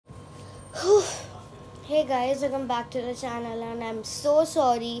Hey guys, welcome back to the channel, and I'm so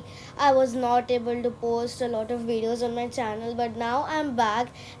sorry I was not able to post a lot of videos on my channel, but now I'm back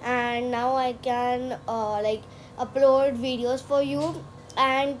and now I can upload videos for you.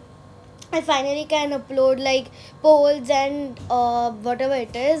 And I finally can upload like polls and whatever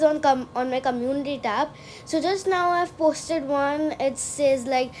it is on my community tab. So just now I've posted one. It says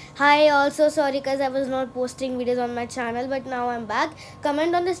like, "Hi, also sorry because I was not posting videos on my channel, but now I'm back.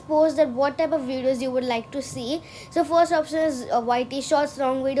 Comment on this post that what type of videos you would like to see." So first option is YT shorts,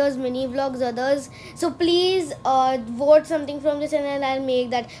 long videos, mini vlogs, others. So please vote something from this, and then I'll make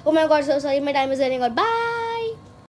that. Oh my god, so sorry, my time is running out. Bye.